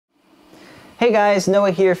Hey guys,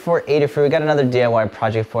 Noah here for Adafruit. We got another DIY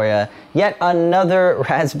project for you. Yet another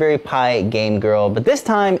Raspberry Pi game girl, but this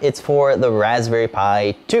time it's for the Raspberry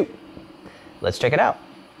Pi 2. Let's check it out.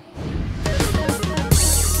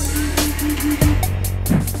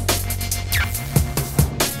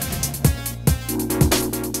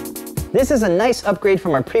 This is a nice upgrade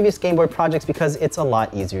from our previous Gameboy projects because it's a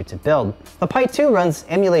lot easier to build. The Pi 2 runs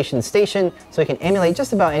Emulation Station, so it can emulate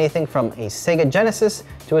just about anything from a Sega Genesis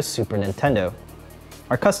to a Super Nintendo.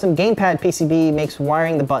 Our custom Gamepad PCB makes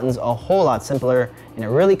wiring the buttons a whole lot simpler, and it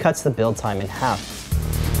really cuts the build time in half.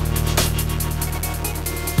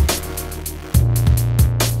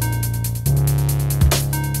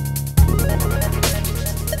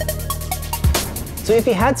 So if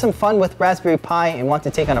you had some fun with Raspberry Pi and want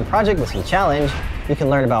to take on a project with some challenge, you can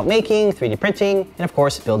learn about making, 3D printing, and of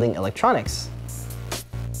course, building electronics.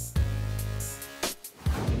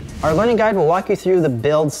 Our learning guide will walk you through the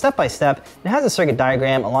build step by step and has a circuit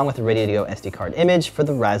diagram along with a ready-to-go SD card image for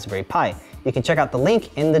the Raspberry Pi. You can check out the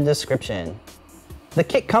link in the description. The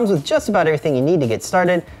kit comes with just about everything you need to get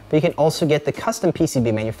started, but you can also get the custom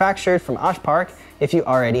PCB manufactured from Oshpark if you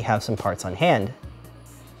already have some parts on hand.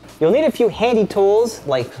 You'll need a few handy tools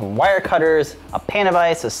like some wire cutters, a pan of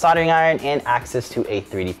ice, a soldering iron, and access to a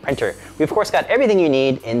 3D printer. We of course got everything you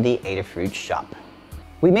need in the Adafruit shop.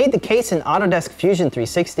 We made the case in Autodesk Fusion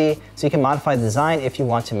 360 so you can modify the design if you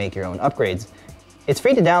want to make your own upgrades. It's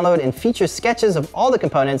free to download and features sketches of all the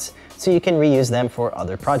components so you can reuse them for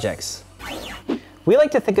other projects. We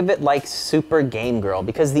like to think of it like Super Game Girl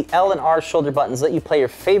because the L and R shoulder buttons let you play your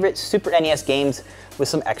favorite Super NES games with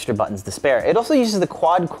some extra buttons to spare. It also uses the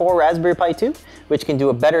quad-core Raspberry Pi 2, which can do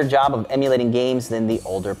a better job of emulating games than the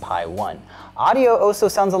older Pi 1. Audio also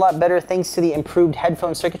sounds a lot better thanks to the improved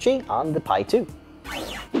headphone circuitry on the Pi 2.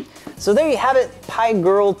 So there you have it,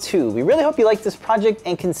 PiGRRL 2. We really hope you like this project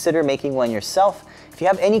and consider making one yourself. If you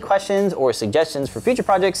have any questions or suggestions for future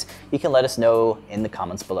projects, you can let us know in the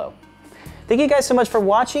comments below. Thank you guys so much for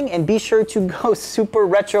watching, and be sure to go super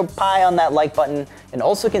retro Pi on that like button, and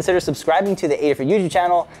also consider subscribing to the Adafruit YouTube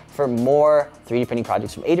channel for more 3D printing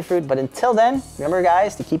projects from Adafruit. But until then, remember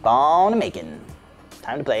guys to keep on making.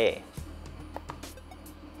 Time to play.